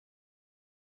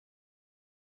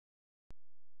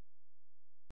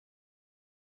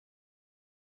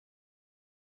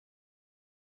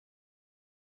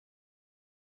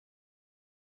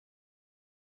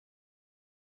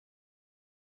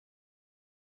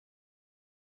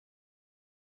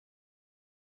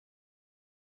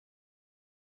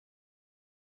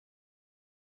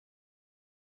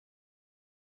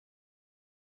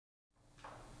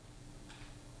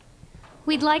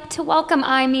We'd like to welcome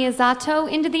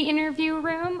Miyazato into the interview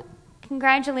room.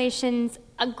 Congratulations,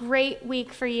 a great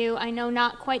week for you. I know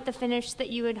not quite the finish that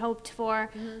you had hoped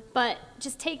for, but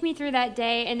just take me through that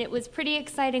day, and it was pretty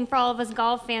exciting for all of us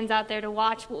golf fans out there to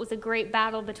watch what was a great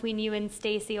battle between you and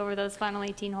Stacy over those final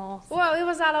 18 holes. Well, it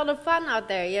was a lot of fun out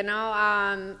there, you know.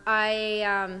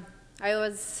 I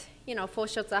was, 4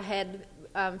 shots ahead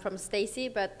from Stacy,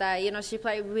 but she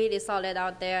played really solid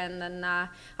out there, and then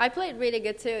I played really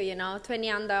good too. 20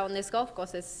 under on this golf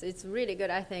course, it's really good,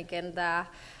 I think, and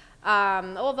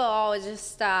overall,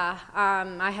 just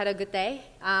I had a good day.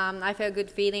 I felt a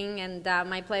good feeling, and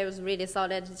my play was really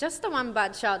solid. Just the one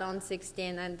bad shot on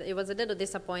 16, and it was a little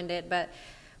disappointed, but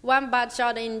one bad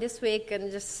shot in this week,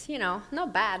 and just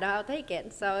not bad. I'll take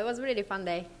it. So it was a really fun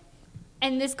day.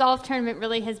 And this golf tournament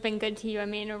really has been good to you. I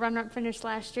mean, a runner-up finish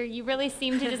last year. You really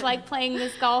seem to just like playing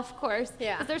this golf course.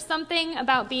 Yeah. Is there something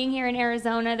about being here in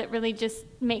Arizona that really just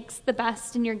makes the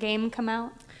best in your game come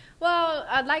out? Well,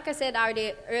 like I said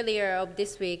earlier of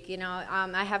this week,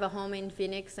 I have a home in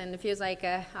Phoenix, and it feels like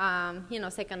a,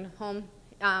 second home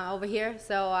over here.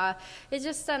 So it's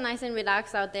just nice and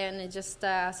relaxed out there, and it's just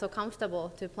so comfortable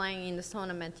to playing in this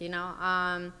tournament,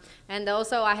 And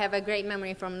also I have a great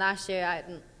memory from last year.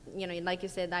 Like you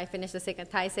said, I finished the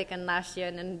tie second last year,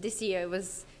 and then this year it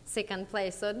was second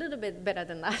place, so a little bit better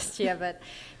than last year. But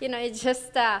it's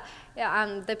just the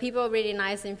people are really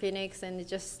nice in Phoenix, and it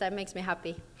just makes me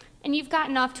happy. And you've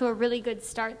gotten off to a really good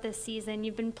start this season.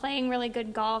 You've been playing really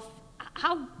good golf.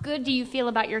 How good do you feel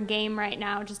about your game right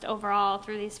now, just overall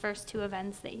through these first 2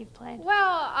 events that you've played?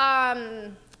 Well,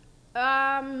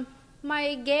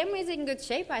 my game is in good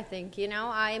shape, I think.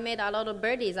 I made a lot of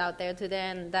birdies out there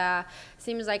today, and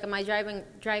seems like my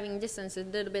driving distance is a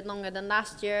little bit longer than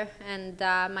last year, and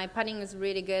my putting is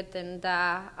really good, and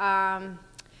I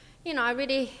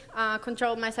really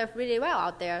control myself really well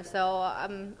out there. So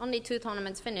only 2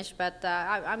 tournaments finished, but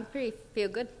I'm feel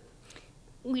good.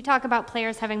 We talk about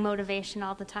players having motivation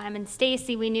all the time, and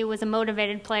Stacy, we knew, was a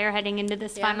motivated player heading into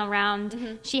this final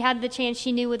round. She had the chance,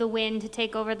 she knew, with a win to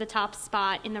take over the top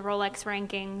spot in the Rolex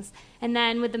rankings. And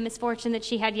then with the misfortune that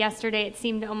she had yesterday, it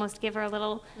seemed to almost give her a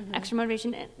little extra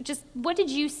motivation. Just what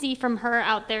did you see from her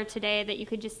out there today that you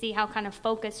could just see how kind of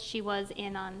focused she was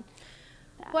in on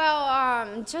that?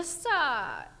 Well, just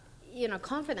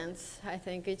confidence, I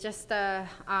think. It just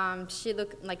she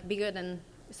looked like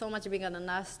so much bigger than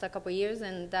last couple of years,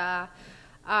 and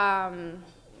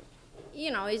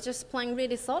it's just playing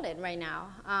really solid right now.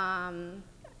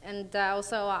 And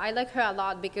also I like her a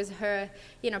lot because her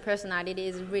personality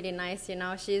is really nice.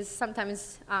 She's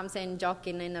sometimes saying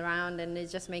joking around, and it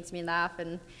just makes me laugh,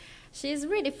 and she's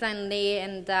really friendly,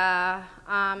 and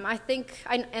I think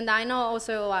I know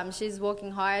also she's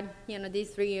working hard.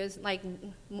 These 3 years, like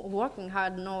working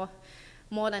hard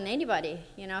more than anybody,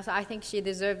 so I think she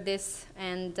deserved this,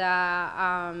 and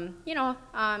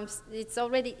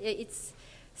it's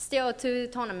still 2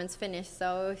 tournaments finished,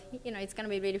 so it's going to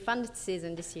be really fun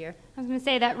season this year. I was going to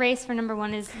say that race for number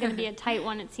 1 is going to be a tight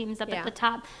one, it seems, up at the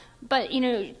top. But,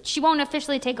 she won't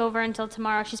officially take over until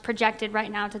tomorrow. She's projected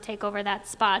right now to take over that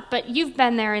spot. But you've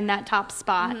been there in that top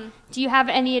spot. Do you have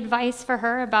any advice for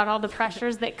her about all the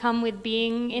pressures that come with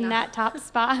being in that top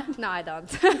spot? No, I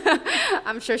don't.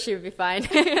 I'm sure she'll be fine.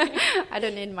 I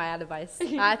don't need my advice.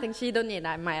 I think she don't need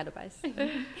my advice.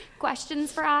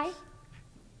 Questions for I?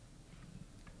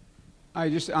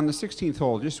 Just on the 16th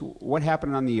hole, just what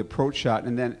happened on the approach shot,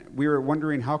 and then we were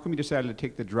wondering how come you decided to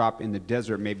take the drop in the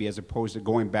desert maybe as opposed to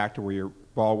going back to where your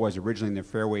ball was originally in the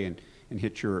fairway and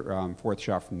hit your 4th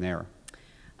shot from there?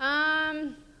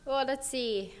 Well, let's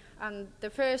see. The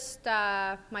first,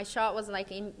 my shot was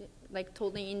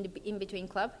totally in between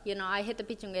club. I hit the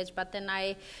pitching wedge, but then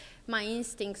my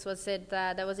instincts said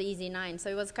that was an easy 9, so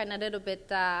it was kind of a little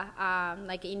bit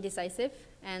indecisive.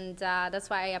 And that's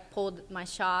why I pulled my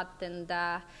shot, and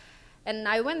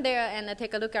I went there and I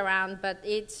take a look around, but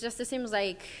it seems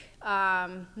like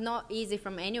not easy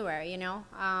from anywhere,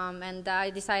 and I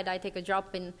decided I take a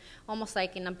drop in almost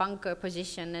like in a bunker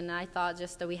position, and I thought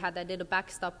just that we had a little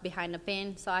backstop behind the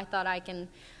pin, so I thought I can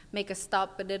make a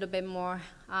stop a little bit more,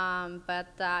 but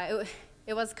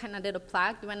it was kind of a little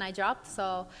plagued when I dropped,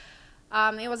 so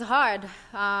it was hard,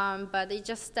 but it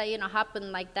just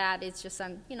happened like that. It's just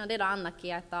a little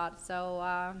unlucky, I thought. So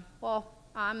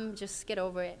I'm just get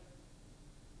over it.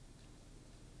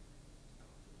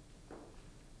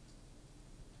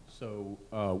 So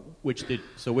which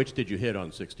did you hit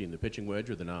on 16, the pitching wedge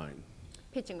or the 9?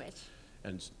 Pitching wedge.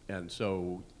 And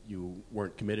so you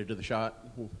weren't committed to the shot?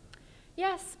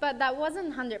 Yes, but that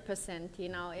wasn't 100%,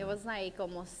 It was like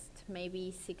almost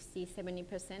maybe 60,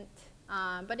 70%.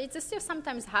 But it just still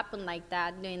sometimes happen like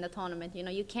that during the tournament. You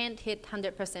know, you can't hit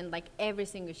 100% like every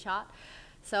single shot.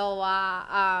 So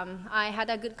I had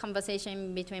a good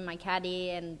conversation between my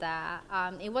caddy, and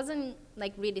it wasn't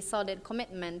like really solid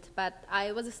commitment, but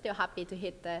I was still happy to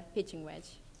hit the pitching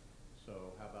wedge. So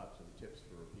how about some tips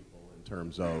for people in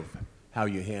terms of how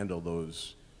you handle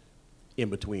those in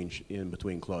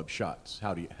between club shots?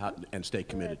 And stay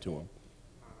committed to them?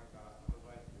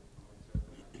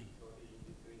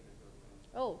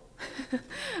 Oh.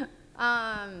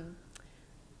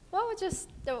 Well, just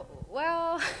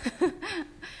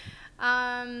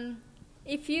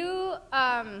if you're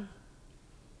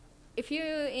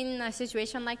in a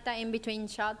situation like that in between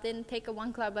shot, then take a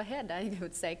one club ahead, I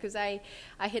would say, because I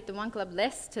hit the one club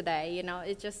less today. You know,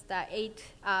 it's just that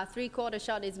 3/4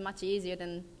 shot is much easier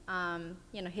than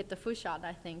hit the full shot,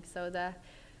 I think. So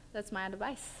that's my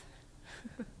advice.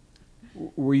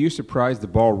 Were you surprised the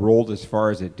ball rolled as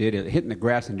far as it did? It hit in the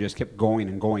grass and just kept going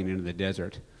and going into the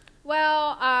desert.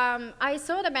 Well, I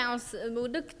saw the bounce. It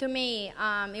looked to me,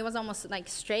 it was almost like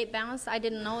straight bounce. I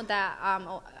didn't know that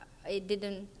it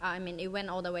didn't, it went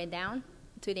all the way down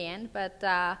to the end. But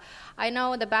I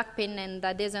know the back pin, and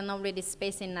there's no really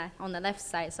space on the left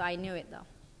side, so I knew it, though.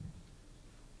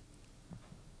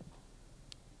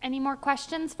 Any more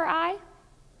questions for I?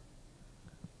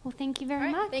 Well, thank you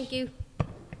very much. Thank you.